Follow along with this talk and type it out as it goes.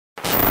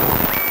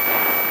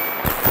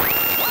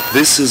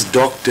This is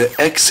Dr.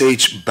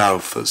 X.H.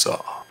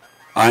 Balthazar.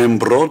 I am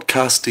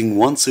broadcasting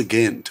once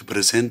again to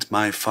present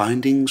my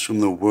findings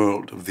from the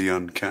world of the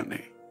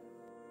uncanny.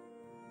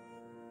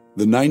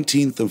 The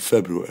 19th of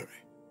February,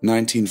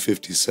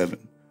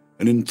 1957,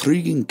 an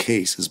intriguing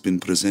case has been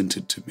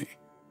presented to me.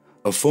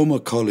 A former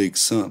colleague's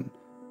son,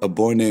 a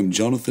boy named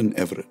Jonathan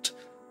Everett,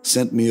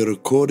 sent me a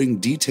recording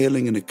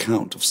detailing an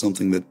account of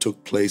something that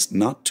took place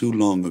not too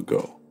long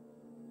ago.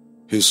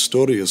 His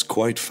story is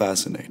quite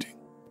fascinating.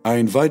 I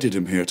invited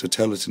him here to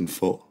tell it in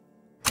full.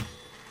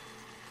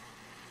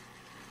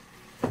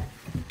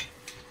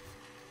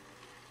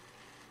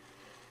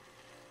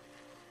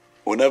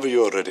 Whenever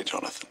you're ready,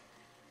 Jonathan.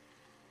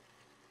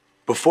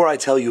 Before I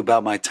tell you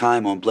about my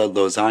time on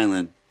Bledlow's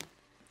Island,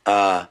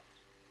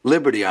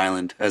 Liberty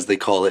Island, as they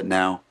call it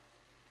now,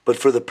 but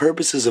for the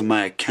purposes of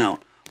my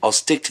account, I'll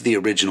stick to the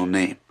original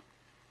name.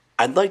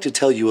 I'd like to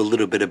tell you a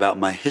little bit about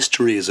my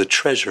history as a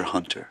treasure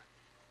hunter.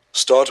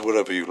 Start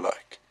wherever you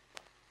like.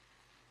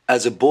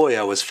 As a boy,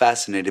 I was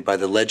fascinated by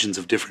the legends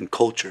of different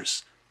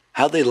cultures,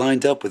 how they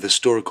lined up with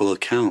historical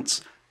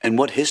accounts, and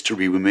what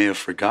history we may have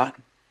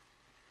forgotten.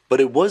 But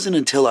it wasn't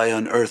until I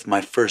unearthed my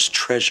first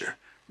treasure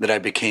that I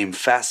became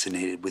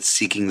fascinated with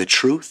seeking the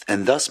truth,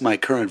 and thus my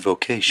current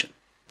vocation.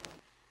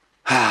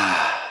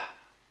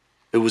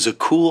 It was a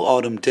cool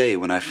autumn day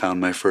when I found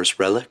my first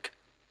relic.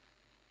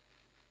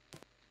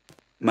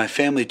 My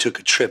family took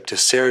a trip to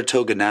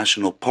Saratoga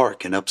National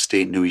Park in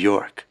upstate New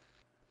York.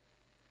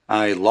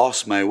 I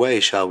lost my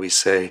way, shall we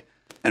say,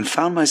 and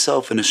found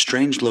myself in a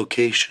strange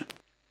location.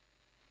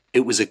 It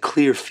was a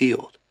clear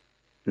field,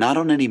 not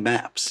on any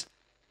maps.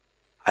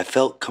 I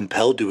felt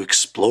compelled to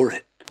explore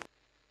it.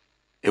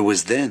 It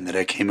was then that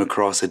I came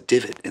across a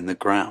divot in the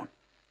ground.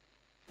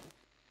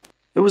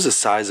 It was a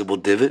sizable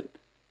divot,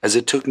 as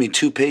it took me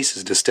 2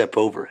 paces to step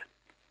over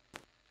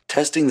it.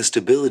 Testing the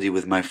stability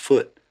with my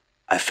foot,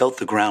 I felt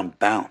the ground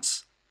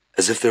bounce,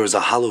 as if there was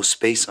a hollow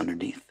space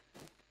underneath.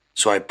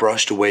 So I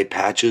brushed away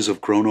patches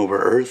of grown-over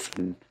earth,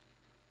 and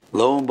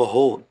lo and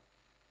behold,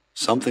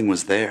 something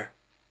was there.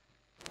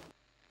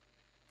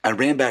 I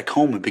ran back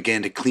home and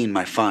began to clean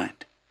my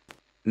find.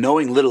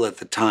 Knowing little at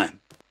the time,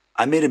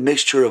 I made a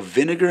mixture of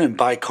vinegar and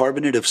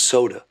bicarbonate of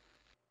soda.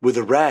 With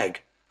a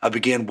rag, I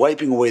began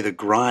wiping away the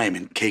grime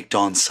and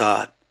caked-on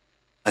sod,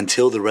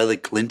 until the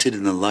relic glinted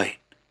in the light.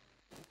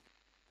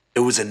 It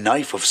was a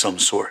knife of some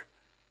sort.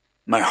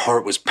 My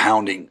heart was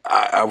pounding.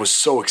 I was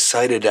so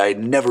excited I had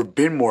never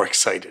been more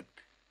excited.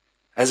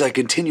 As I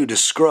continued to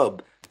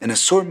scrub, an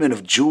assortment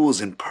of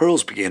jewels and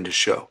pearls began to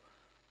show.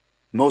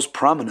 Most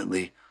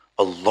prominently,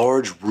 a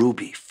large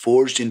ruby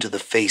forged into the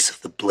face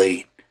of the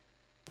blade.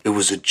 It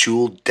was a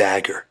jeweled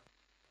dagger.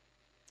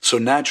 So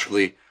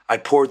naturally, I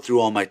poured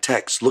through all my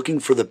texts looking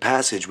for the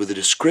passage with a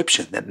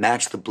description that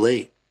matched the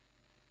blade.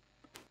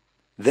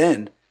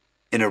 Then,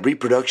 in a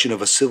reproduction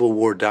of a Civil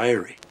War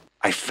diary,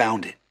 I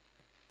found it.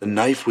 The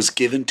knife was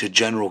given to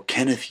General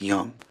Kenneth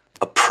Young,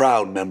 a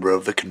proud member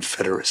of the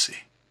Confederacy.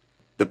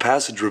 The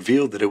passage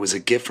revealed that it was a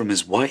gift from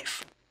his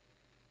wife.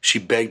 She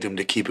begged him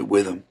to keep it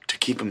with him, to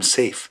keep him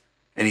safe,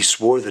 and he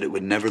swore that it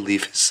would never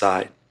leave his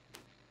side.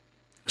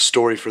 A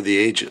story for the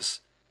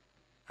ages.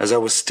 As I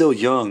was still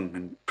young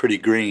and pretty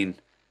green,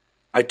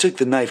 I took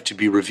the knife to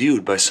be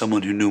reviewed by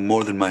someone who knew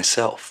more than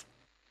myself.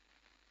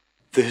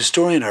 The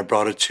historian I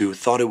brought it to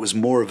thought it was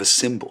more of a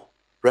symbol,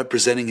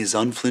 representing his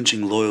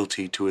unflinching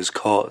loyalty to his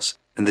cause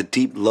and the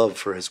deep love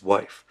for his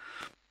wife.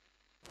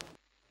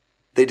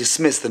 They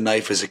dismissed the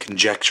knife as a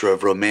conjecture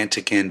of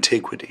romantic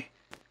antiquity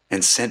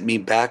and sent me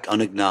back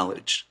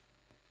unacknowledged.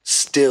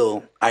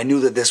 Still, I knew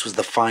that this was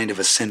the find of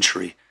a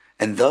century,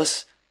 and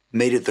thus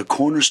made it the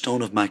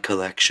cornerstone of my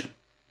collection.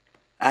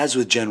 As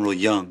with General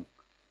Young,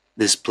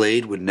 this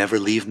blade would never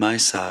leave my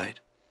side.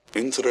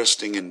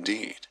 Interesting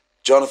indeed.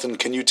 Jonathan,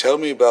 can you tell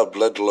me about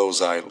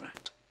Bledlow's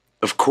Island?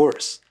 Of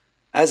course.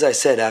 As I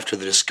said, after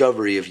the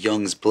discovery of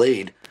Young's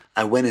blade,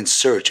 I went in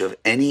search of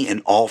any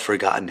and all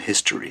forgotten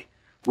history,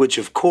 which,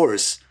 of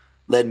course,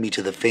 led me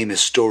to the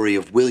famous story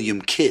of William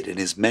Kidd and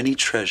his many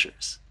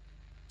treasures.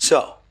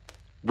 So,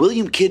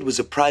 William Kidd was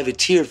a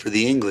privateer for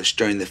the English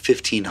during the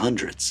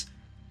 1500s.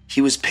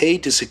 He was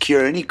paid to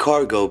secure any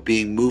cargo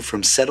being moved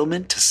from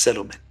settlement to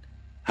settlement.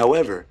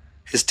 However,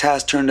 his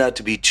task turned out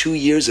to be 2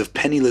 years of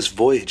penniless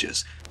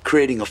voyages,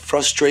 creating a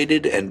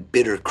frustrated and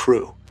bitter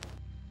crew.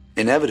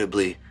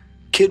 Inevitably,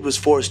 Kidd was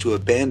forced to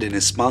abandon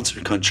his sponsor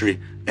country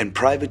and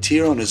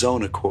privateer on his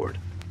own accord,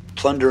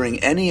 plundering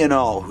any and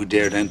all who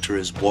dared enter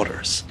his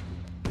waters.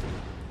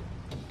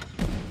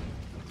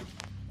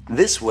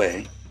 This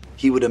way,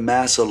 he would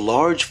amass a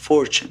large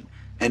fortune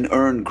and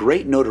earn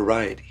great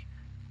notoriety,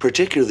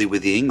 particularly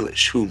with the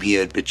English whom he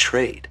had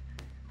betrayed.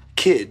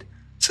 Kidd,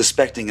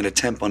 suspecting an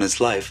attempt on his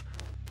life,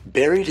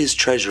 buried his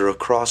treasure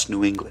across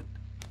New England.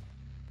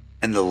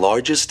 And the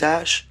largest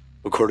stash,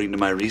 according to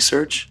my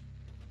research,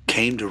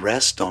 came to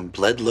rest on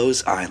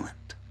Bledlow's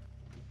Island.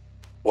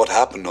 What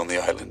happened on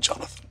the island,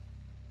 Jonathan?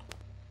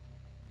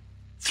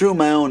 Through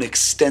my own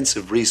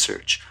extensive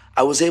research,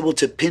 I was able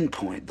to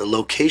pinpoint the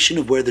location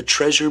of where the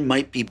treasure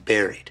might be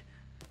buried.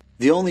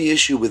 The only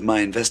issue with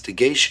my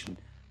investigation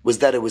was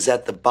that it was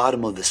at the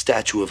bottom of the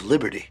Statue of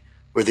Liberty,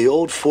 where the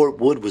old Fort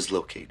Wood was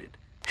located.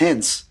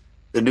 Hence,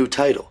 the new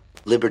title,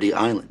 Liberty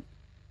Island.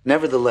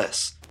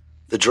 Nevertheless,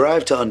 the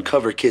drive to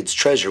uncover Kid's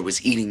treasure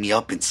was eating me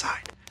up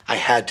inside. I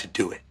had to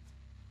do it.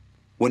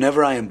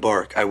 Whenever I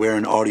embark, I wear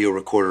an audio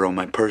recorder on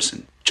my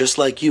person, just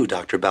like you,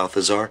 Dr.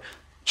 Balthazar.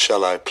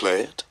 Shall I play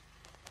it?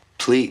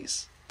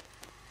 Please.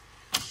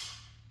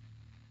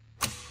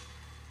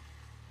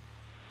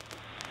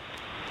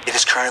 It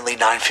is currently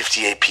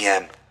 9:58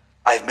 p.m.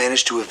 I have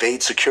managed to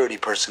evade security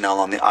personnel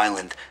on the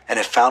island and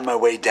have found my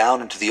way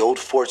down into the old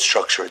fort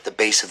structure at the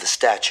base of the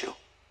statue.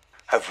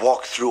 I've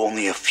walked through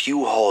only a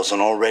few halls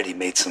and already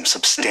made some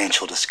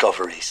substantial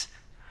discoveries.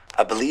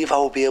 I believe I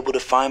will be able to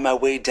find my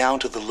way down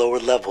to the lower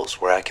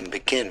levels where I can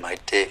begin my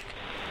dig.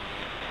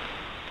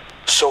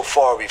 So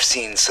far, we've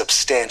seen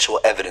substantial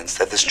evidence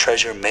that this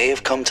treasure may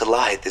have come to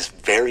lie at this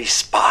very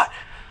spot.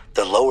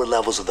 The lower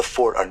levels of the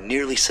fort are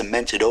nearly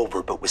cemented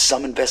over, but with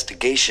some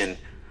investigation,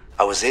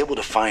 I was able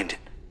to find it.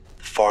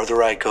 The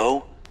farther I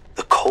go,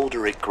 the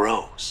colder it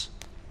grows.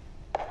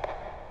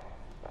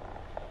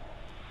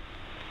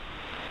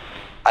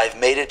 I've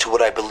made it to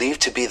what I believe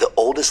to be the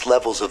oldest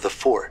levels of the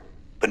fort,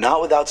 but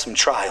not without some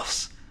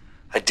trials.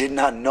 I did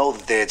not know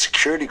that they had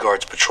security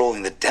guards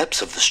patrolling the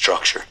depths of the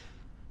structure.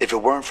 If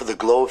it weren't for the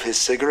glow of his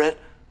cigarette,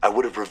 I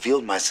would have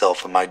revealed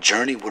myself and my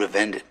journey would have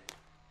ended.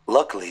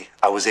 Luckily,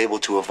 I was able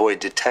to avoid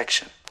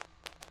detection.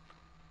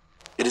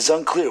 It is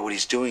unclear what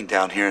he's doing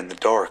down here in the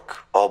dark,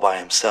 all by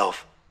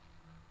himself.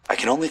 I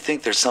can only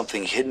think there's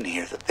something hidden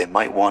here that they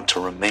might want to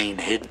remain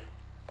hidden.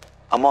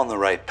 I'm on the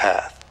right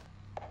path.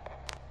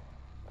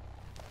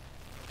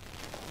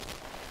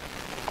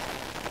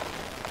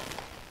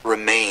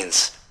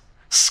 Remains.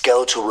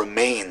 Skeletal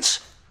remains.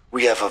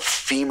 We have a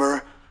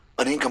femur,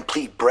 an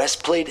incomplete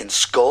breastplate and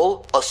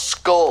skull. A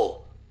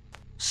skull.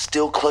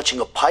 Still clutching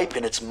a pipe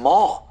in its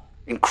maw.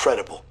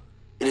 Incredible.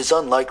 It is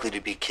unlikely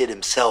to be Kid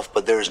himself,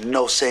 but there is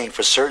no saying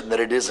for certain that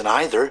it isn't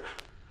either.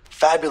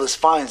 Fabulous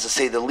finds to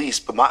say the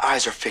least, but my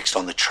eyes are fixed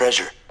on the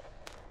treasure.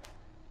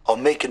 I'll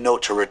make a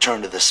note to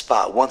return to the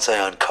spot once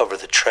I uncover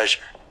the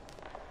treasure.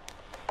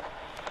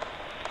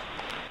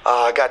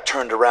 I got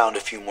turned around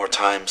a few more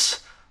times.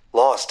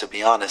 Lost, to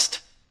be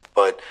honest.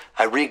 But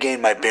I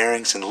regained my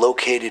bearings and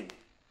located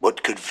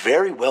what could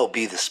very well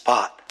be the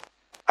spot.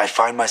 I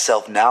find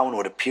myself now in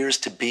what appears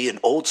to be an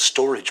old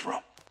storage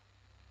room.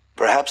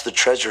 Perhaps the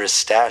treasure is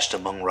stashed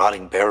among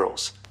rotting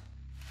barrels.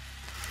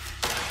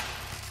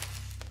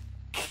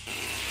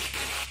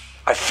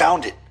 I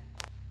found it.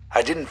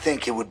 I didn't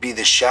think it would be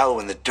this shallow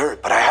in the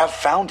dirt, but I have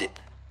found it.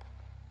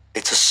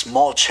 It's a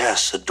small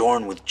chest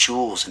adorned with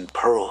jewels and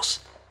pearls.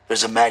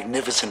 There's a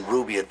magnificent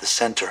ruby at the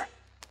center.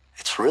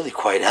 It's really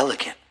quite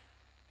elegant,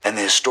 and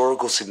the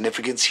historical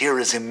significance here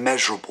is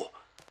immeasurable.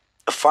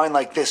 A find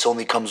like this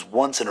only comes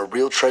once in a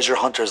real treasure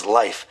hunter's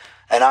life,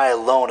 and I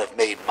alone have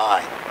made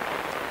mine.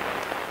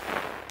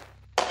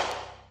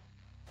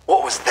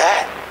 What was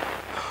that?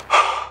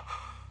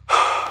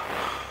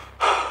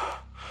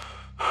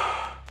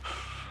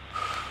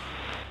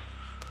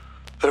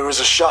 There was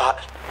a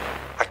shot.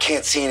 I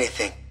can't see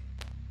anything.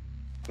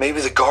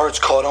 Maybe the guards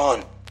caught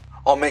on.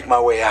 I'll make my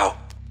way out.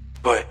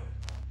 But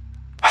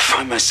I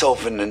find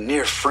myself in a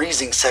near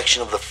freezing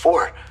section of the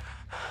fort.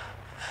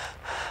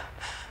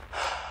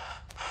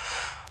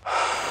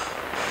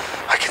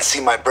 I can see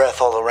my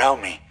breath all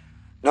around me.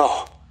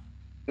 No,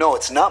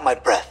 it's not my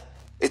breath.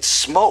 It's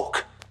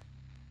smoke.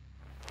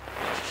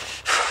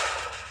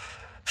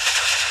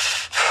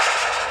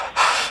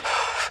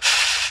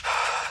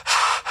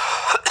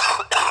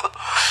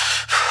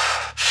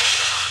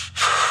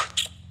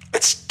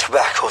 It's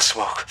tobacco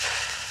smoke.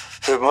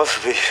 There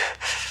must be.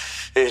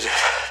 It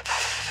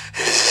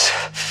is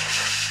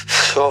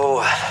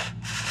so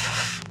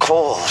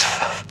cold.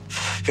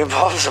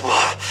 Impossible.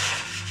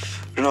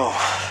 No.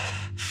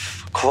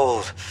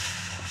 Cold.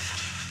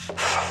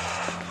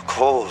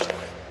 Cold.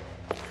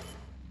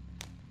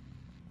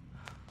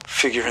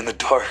 Figure in the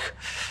dark.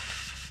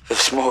 The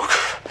smoke.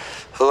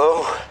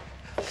 Hello?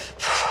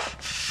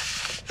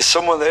 Is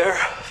someone there?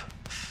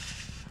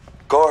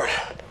 Guard.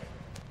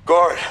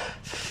 Guard.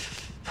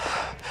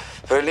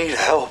 I need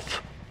help.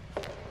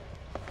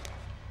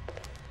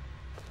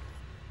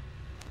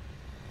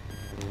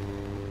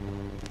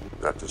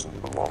 That doesn't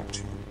belong to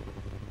you.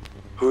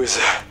 Who is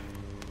that?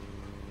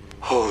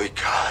 Holy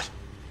God.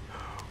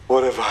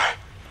 What have I?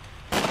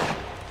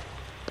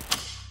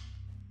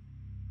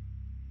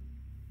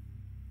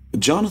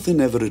 Jonathan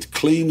Everett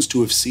claims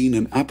to have seen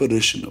an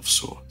apparition of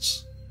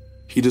sorts.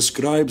 He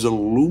describes a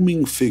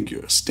looming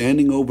figure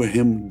standing over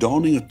him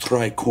donning a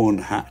tricorn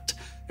hat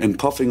and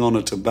puffing on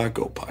a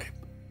tobacco pipe.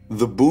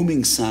 The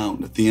booming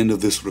sound at the end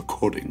of this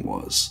recording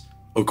was,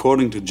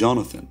 according to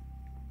Jonathan,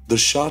 the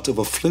shot of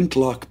a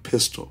flintlock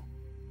pistol.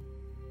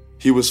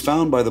 He was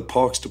found by the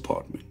Parks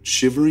Department,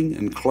 shivering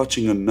and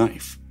clutching a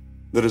knife.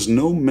 There is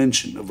no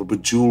mention of a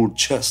bejeweled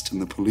chest in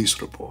the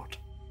police report.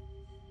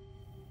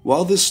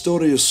 While this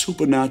story is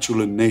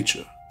supernatural in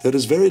nature, there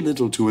is very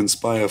little to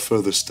inspire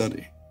further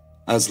study.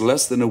 as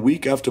less than a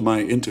week after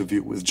my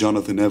interview with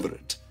Jonathan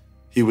Everett,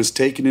 he was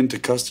taken into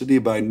custody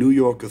by New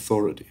York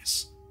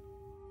authorities.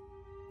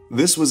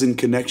 This was in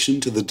connection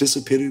to the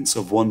disappearance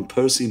of one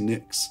Percy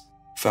Nix,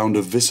 found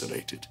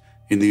eviscerated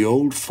in the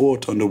old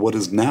fort under what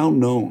is now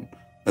known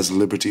as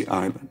Liberty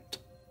Island.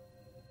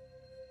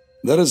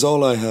 That is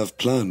all I have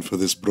planned for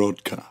this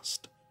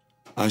broadcast.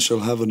 I shall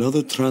have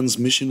another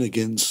transmission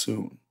again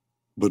soon,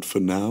 but for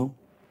now,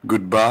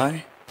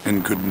 goodbye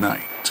and good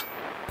night.